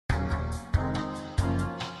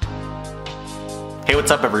Hey, what's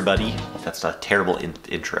up everybody? That's a terrible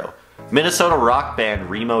intro. Minnesota rock band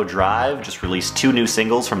Remo Drive just released 2 new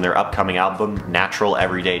singles from their upcoming album, Natural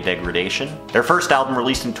Everyday Degradation. Their first album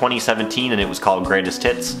released in 2017 and it was called Greatest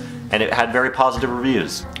Hits, and it had very positive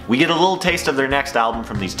reviews. We get a little taste of their next album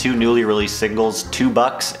from these 2 newly released singles,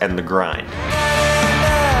 $2 and The Grind.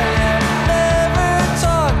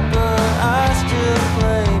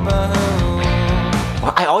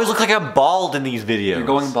 I always look like I'm bald in these videos. You're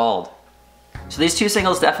going bald. So these 2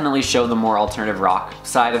 singles definitely show the more alternative rock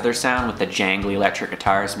side of their sound with the jangly electric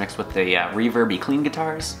guitars mixed with the reverby clean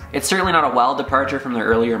guitars. It's certainly not a wild departure from their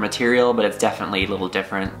earlier material, but it's definitely a little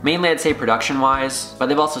different. Mainly I'd say production-wise, but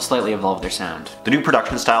they've also slightly evolved their sound. The new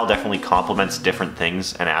production style definitely complements different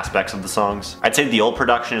things and aspects of the songs. I'd say the old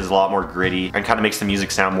production is a lot more gritty and kind of makes the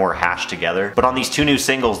music sound more hashed together, but on these 2 new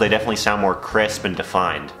singles they definitely sound more crisp and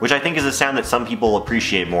defined, which I think is a sound that some people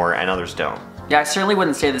appreciate more and others don't. Yeah, I certainly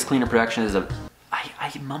wouldn't say this cleaner production is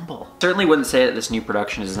I mumble. Certainly wouldn't say that this new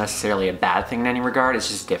production is necessarily a bad thing in any regard, it's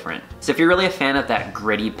just different. So if you're really a fan of that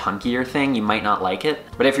gritty, punkier thing, you might not like it.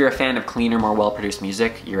 But if you're a fan of cleaner, more well-produced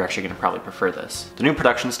music, you're actually gonna probably prefer this. The new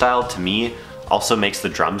production style, to me, also makes the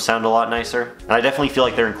drums sound a lot nicer, and I definitely feel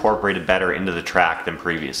like they're incorporated better into the track than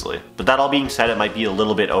previously. But that all being said, it might be a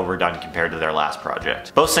little bit overdone compared to their last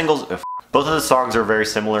project. Both of the songs are very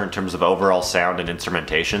similar in terms of overall sound and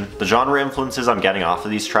instrumentation. The genre influences I'm getting off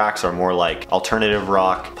of these tracks are more like alternative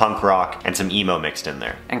rock, punk rock, and some emo mixed in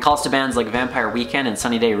there. And calls to bands like Vampire Weekend and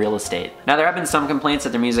Sunny Day Real Estate. Now there have been some complaints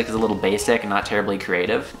that their music is a little basic and not terribly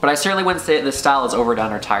creative, but I certainly wouldn't say that this style is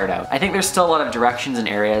overdone or tired out. I think there's still a lot of directions and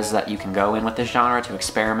areas that you can go in with this genre to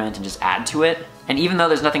experiment and just add to it. And even though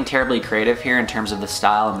there's nothing terribly creative here in terms of the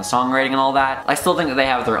style and the songwriting and all that, I still think that they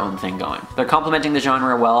have their own thing going. They're complementing the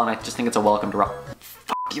genre well, and I just think it's a welcome to rock.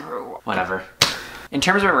 Fuck you. Whatever. In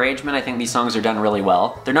terms of arrangement, I think these songs are done really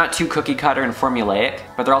well. They're not too cookie cutter and formulaic,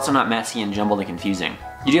 but they're also not messy and jumbled and confusing.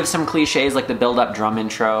 You do have some cliches like the build-up drum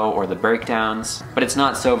intro or the breakdowns, but it's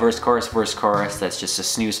not so verse, chorus that's just a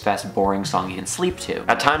snooze-fest boring song you can sleep to.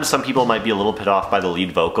 At times some people might be a little put off by the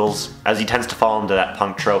lead vocals, as he tends to fall into that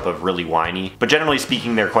punk trope of really whiny, but generally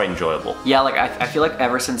speaking they're quite enjoyable. Yeah, like I feel like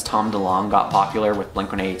ever since Tom DeLonge got popular with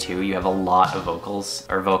Blink-182, you have a lot of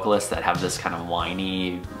vocalists that have this kind of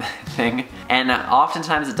whiny thing, and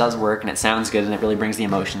oftentimes it does work and it sounds good and it really brings the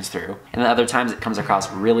emotions through, and then other times it comes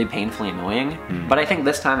across really painfully annoying, but I think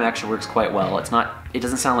this time it actually works quite well. It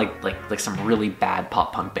doesn't sound like some really bad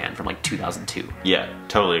pop punk band from like 2002. Yeah,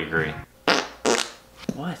 totally agree.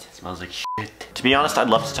 What? It smells like shit. To be honest, I'd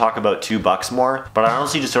love to talk about $2 more, but I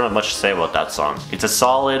honestly just don't have much to say about that song. It's a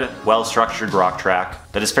solid, well-structured rock track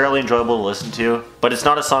that is fairly enjoyable to listen to, but it's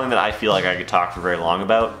not a song that I feel like I could talk for very long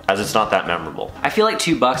about, as it's not that memorable. I feel like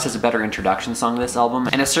 $2 is a better introduction song to this album,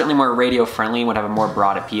 and it's certainly more radio-friendly and would have a more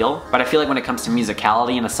broad appeal, but I feel like when it comes to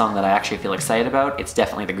musicality and a song that I actually feel excited about, it's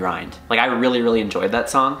definitely The Grind. Like, I really enjoyed that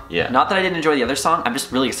song. Yeah. Not that I didn't enjoy the other song, I'm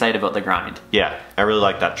just really excited about The Grind. Yeah, I really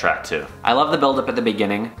like that track too. I love the build-up at the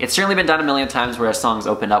beginning. It's certainly been done a million times where a song's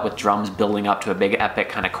opened up with drums building up to a big epic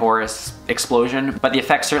kind of chorus explosion, but the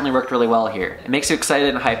effects certainly worked really well here. It makes you excited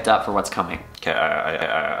and hyped up for what's coming. Okay,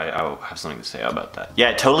 I'll have something to say about that. Yeah,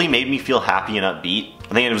 it totally made me feel happy and upbeat.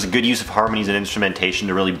 I think it was a good use of harmonies and instrumentation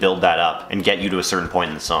to really build that up and get you to a certain point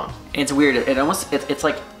in the song. It's weird, it's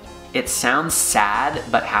like, it sounds sad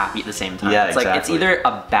but happy at the same time. Yeah, it's exactly. Like, it's either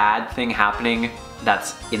a bad thing happening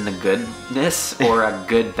that's in the goodness or a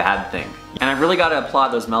good bad thing. And I really gotta applaud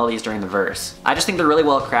those melodies during the verse. I just think they're really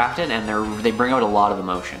well crafted and they bring out a lot of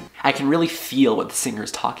emotion. I can really feel what the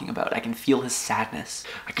singer's talking about. I can feel his sadness.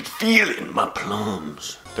 I can feel it in my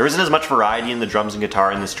plums. There isn't as much variety in the drums and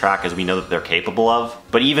guitar in this track as we know that they're capable of,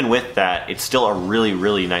 but even with that, it's still a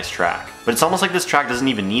really nice track. But it's almost like this track doesn't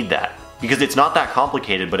even need that, because it's not that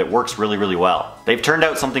complicated, but it works really well. They've turned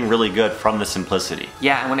out something really good from the simplicity.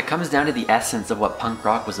 Yeah, and when it comes down to the essence of what punk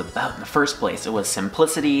rock was about in the first place, it was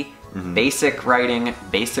simplicity, basic writing,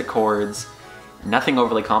 basic chords, nothing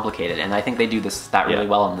overly complicated, and I think they do that really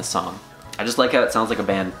well in this song. I just like how it sounds like a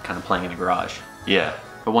band kind of playing in a garage. Yeah.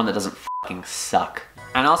 But one that doesn't fucking suck.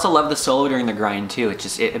 And I also love the solo during The Grind too.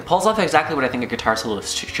 It pulls off exactly what I think a guitar solo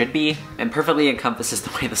should be, and perfectly encompasses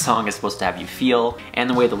the way the song is supposed to have you feel, and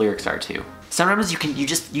the way the lyrics are too. Sometimes you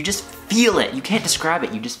just feel it. You can't describe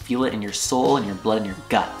it. You just feel it in your soul, and your blood, and your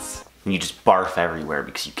guts. And you just barf everywhere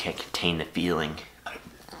because you can't contain the feeling.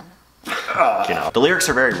 You know, the lyrics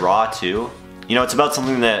are very raw too. You know, it's about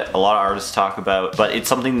something that a lot of artists talk about, but it's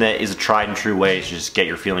something that is a tried and true way to just get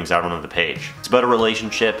your feelings out onto the page. It's about a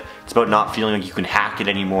relationship, it's It's about not feeling like you can hack it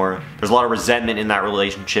anymore. There's a lot of resentment in that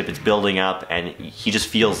relationship. It's building up, and he just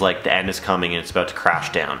feels like the end is coming and it's about to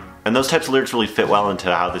crash down. And those types of lyrics really fit well into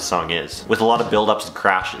how this song is, with a lot of build-ups and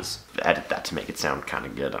crashes. Edit that to make it sound kind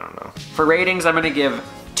of good, I don't know. For ratings, I'm gonna give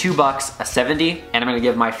 $2 a 70, and I'm gonna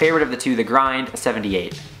give my favorite of the two, The Grind, a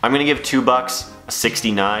 78. I'm gonna give $2 a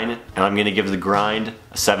 69, and I'm gonna give The Grind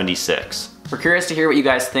a 76. We're curious to hear what you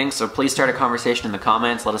guys think, so please start a conversation in the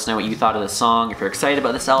comments. Let us know what you thought of this song, if you're excited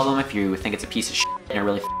about this album, if you think it's a piece of shit and you're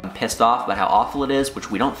really f***ing pissed off about how awful it is,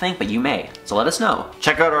 which we don't think, but you may. So let us know.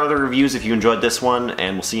 Check out our other reviews if you enjoyed this one,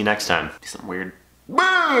 and we'll see you next time. Do something weird.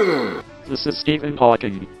 This is Stephen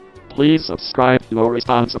talking. Please subscribe. No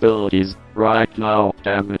responsibilities right now,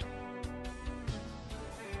 damn it.